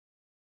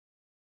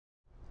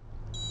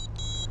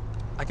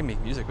I can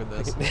make music with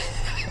this.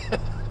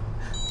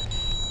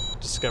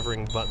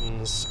 Discovering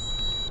buttons.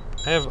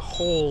 I have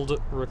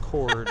hold,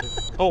 record.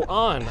 Oh,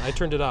 on. I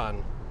turned it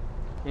on.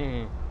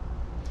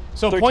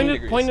 So point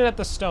it at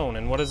the stone,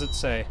 and what does it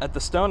say? At the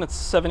stone, it's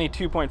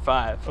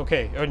 72.5.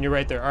 Okay, and you're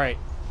right there. All right.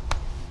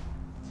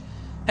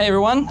 Hey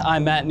everyone,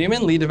 I'm Matt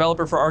Newman, lead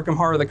developer for Arkham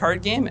Horror, the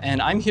card game,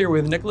 and I'm here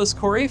with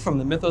Kory from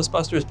the Mythos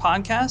Busters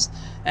podcast,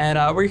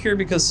 and we're here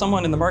because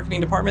someone in the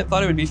marketing department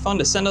thought it would be fun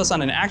to send us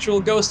on an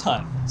actual ghost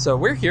hunt. So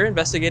we're here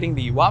investigating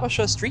the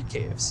Wabasha Street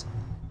Caves.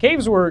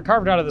 Caves were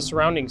carved out of the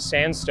surrounding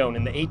sandstone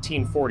in the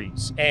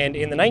 1840s, and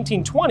in the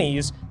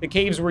 1920s, the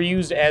caves were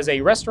used as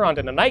a restaurant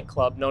and a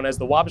nightclub known as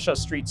the Wabasha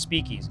Street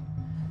Speakeasy.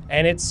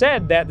 And it's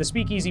said that the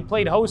Speakeasy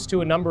played host to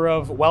a number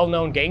of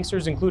well-known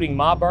gangsters, including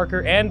Ma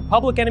Barker and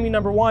public enemy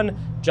number one,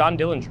 John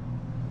Dillinger.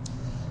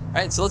 All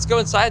right, so let's go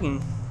inside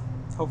and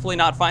hopefully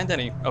not find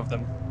any of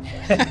them.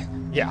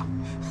 Yeah.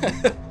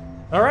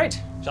 All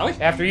right. Shall we?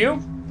 After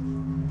you?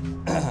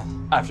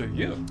 After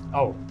you.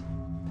 Oh.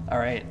 All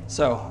right,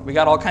 so we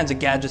got all kinds of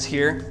gadgets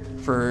here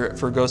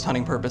for ghost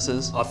hunting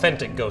purposes.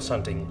 Authentic ghost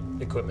hunting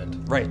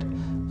equipment. Right.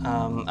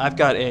 I've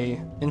got a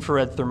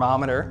infrared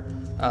thermometer,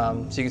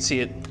 so you can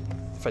see it.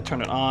 If I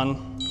turn it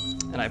on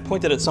and I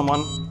point it at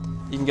someone,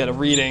 you can get a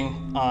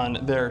reading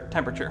on their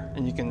temperature,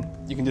 and you can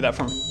do that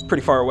from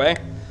pretty far away.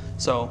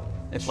 So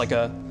if like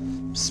a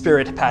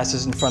spirit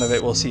passes in front of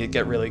it, we'll see it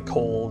get really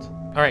cold.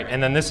 All right,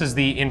 and then this is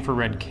the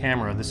infrared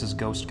camera. This is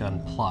Ghost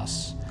Gun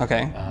Plus.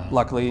 Okay,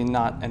 luckily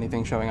not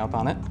anything showing up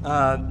on it.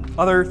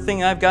 Other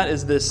thing I've got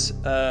is this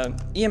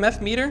EMF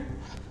meter.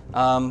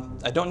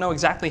 I don't know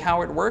exactly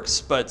how it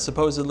works, but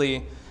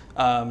supposedly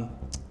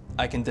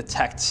I can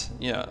detect,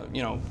 you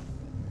know,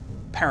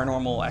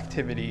 paranormal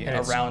activity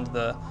around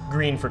the...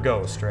 Green for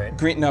ghost, right?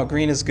 Green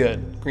is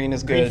good. Green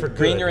is good. Green for good.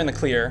 Green, you're in the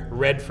clear.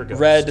 Red for ghost.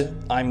 Red,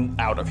 I'm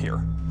out of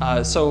here.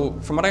 So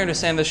from what I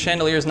understand, this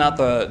chandelier is not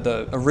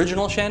the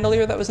original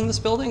chandelier that was in this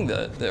building.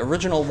 The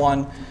original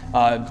one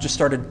just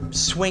started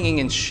swinging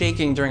and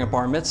shaking during a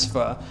bar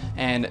mitzvah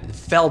and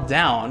fell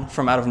down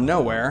from out of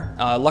nowhere.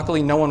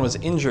 Luckily, no one was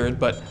injured,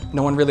 but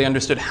no one really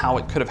understood how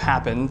it could have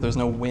happened. There was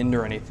no wind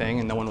or anything,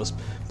 and no one was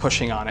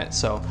pushing on it.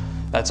 So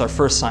that's our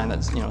first sign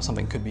that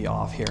something could be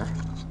off here.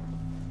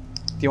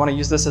 Do you want to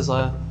use this as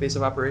a base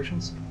of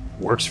operations?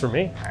 Works for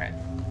me. All right.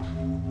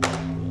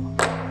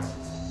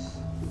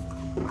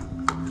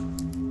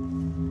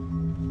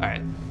 All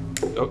right.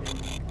 Oh,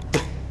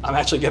 I'm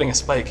actually getting a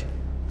spike.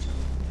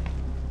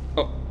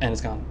 Oh, and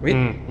it's gone. Wait.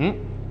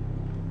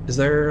 Is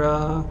there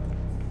a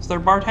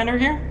bartender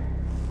here?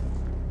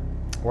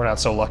 We're not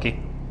so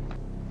lucky.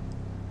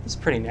 It's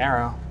pretty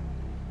narrow.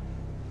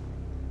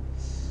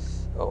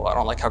 Oh, I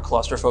don't like how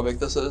claustrophobic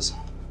this is.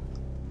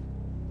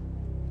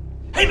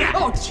 Hey, Matt!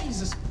 Oh,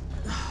 Jesus.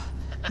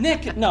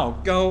 Nick, no,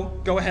 go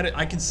ahead.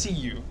 I can see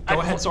you. Go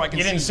ahead so I can see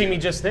you. You didn't see me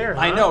just there,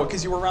 huh? I know,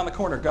 because you were around the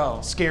corner. Go.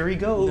 Scary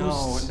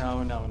ghosts.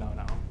 No.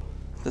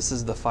 This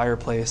is the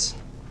fireplace.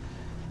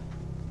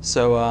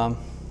 So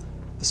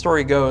the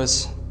story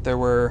goes, there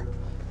were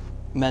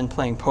men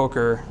playing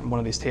poker on one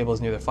of these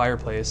tables near the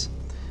fireplace,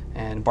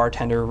 and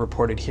bartender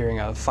reported hearing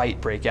a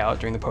fight break out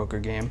during the poker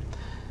game.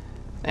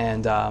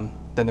 And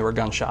then there were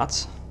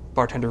gunshots.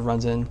 Bartender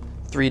runs in,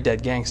 3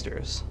 dead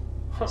gangsters.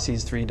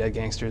 Sees 3 dead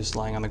gangsters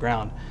lying on the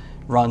ground.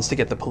 Runs to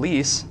get the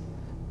police.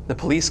 The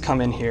police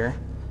come in here,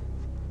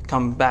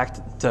 come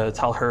back to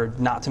tell her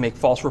not to make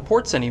false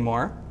reports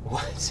anymore.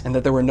 What? And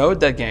that there were no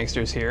dead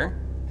gangsters here.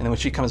 And then when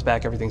she comes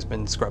back, everything's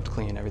been scrubbed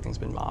clean, everything's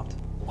been mopped.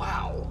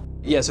 Wow.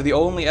 Yeah, so the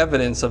only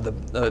evidence of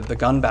the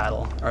gun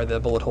battle are the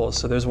bullet holes.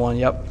 So there's one,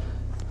 yep.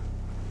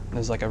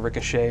 There's like a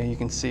ricochet you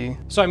can see.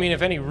 So I mean,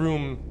 if any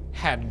room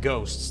had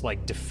ghosts,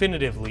 like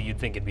definitively you'd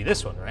think it'd be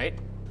this one, right?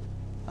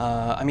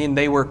 I mean,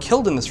 they were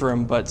killed in this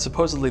room, but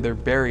supposedly they're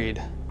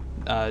buried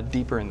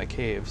deeper in the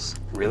caves.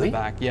 Really? In the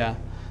back, yeah.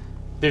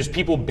 There's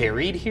people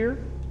buried here?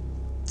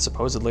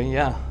 Supposedly,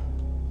 yeah.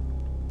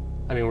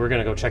 I mean, we're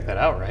gonna go check that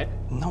out, right?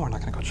 No, we're not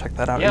gonna go check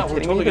that out. Yeah,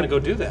 we're totally gonna go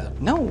do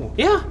that. No.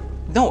 Yeah.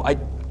 No,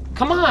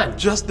 Come on.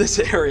 just this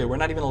area. We're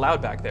not even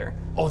allowed back there.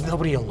 Oh,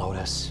 nobody will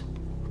notice.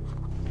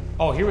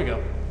 Oh, here we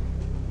go.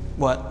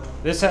 What?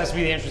 This has to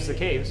be the entrance to the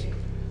caves.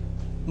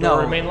 No.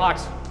 Door remain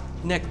locked.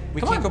 Nick, we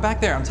Come can't on. go back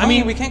there. I'm telling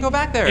you, we can't go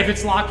back there. If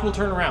it's locked, we'll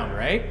turn around,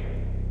 right?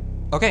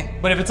 Okay.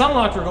 But if it's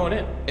unlocked, we're going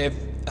in.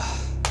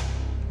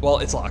 Well,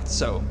 it's locked,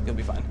 so you'll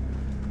be fine.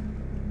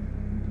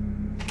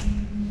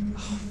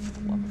 Oh, for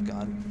the love of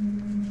God.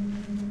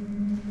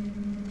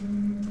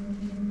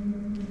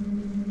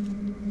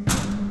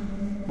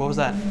 What was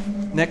that?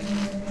 Nick?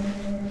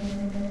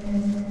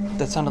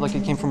 That sounded like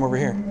it came from over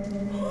here.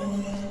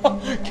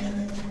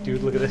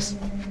 Dude, look at this.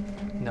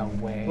 No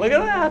way. Look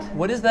at that.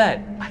 What is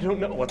that? I don't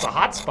know. What's a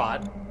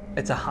hotspot?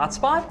 It's a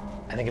hotspot?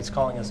 I think it's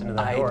calling us into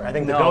the door. I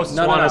think the ghosts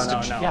want us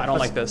to... No, yeah, I don't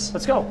like this.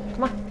 Let's go.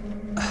 Come on.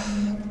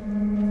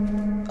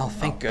 Oh,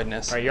 thank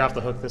goodness. All right, you're off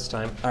the hook this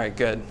time. All right,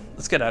 good.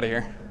 Let's get out of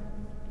here.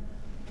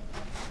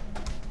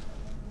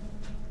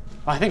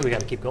 I think we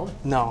got to keep going.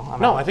 No, I'm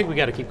No, out. I think we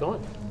got to keep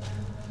going.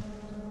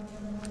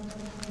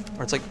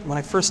 Or it's like, when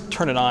I first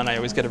turn it on, I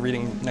always get a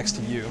reading next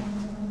to you.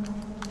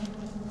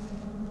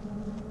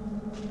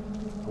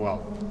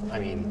 Well, I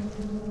mean,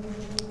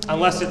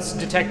 unless it's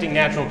detecting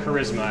natural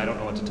charisma, I don't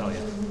know what to tell you.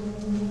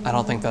 I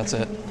don't think that's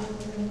it.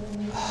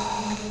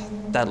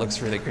 That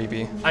looks really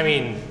creepy. I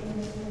mean,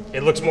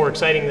 it looks more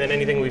exciting than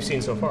anything we've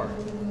seen so far.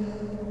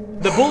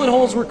 The bullet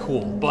holes were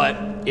cool, but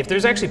if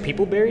there's actually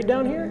people buried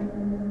down here,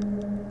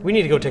 we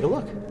need to go take a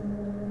look.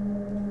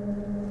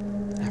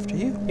 After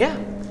you? Yeah.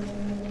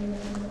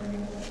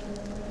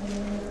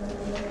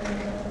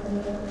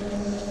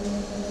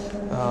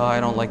 Oh, I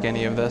don't like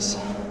any of this.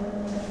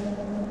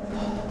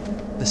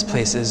 This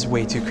place is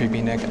way too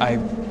creepy, Nick. I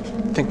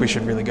think we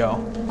should really go.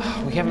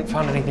 We haven't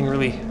found anything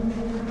really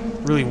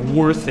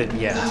worth it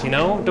yet, you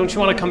know? Don't you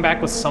want to come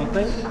back with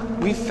something?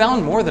 We've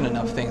found more than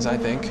enough things, I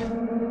think.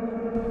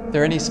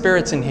 There any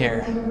spirits in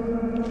here?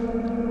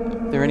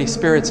 There any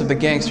spirits of the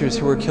gangsters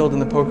who were killed in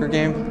the poker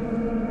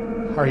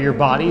game? Are your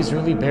bodies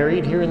really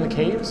buried here in the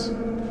caves?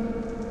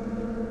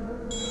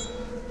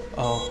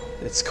 Oh,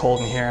 it's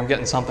cold in here. I'm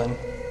getting something.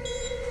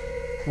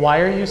 Why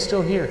are you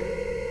still here?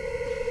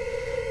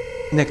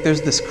 Nick,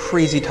 there's this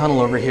crazy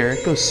tunnel over here.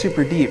 It goes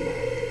super deep.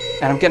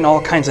 And I'm getting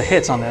all kinds of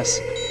hits on this.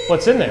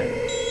 What's in there?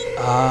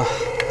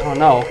 I don't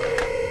know.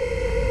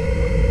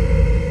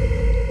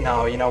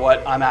 No, you know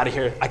what? I'm out of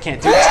here. I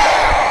can't do this.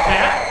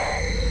 Matt?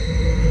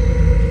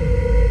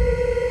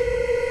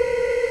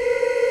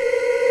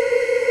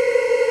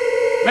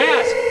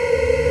 Matt!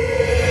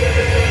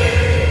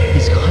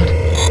 He's gone.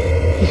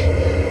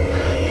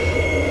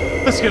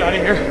 Let's get out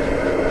of here.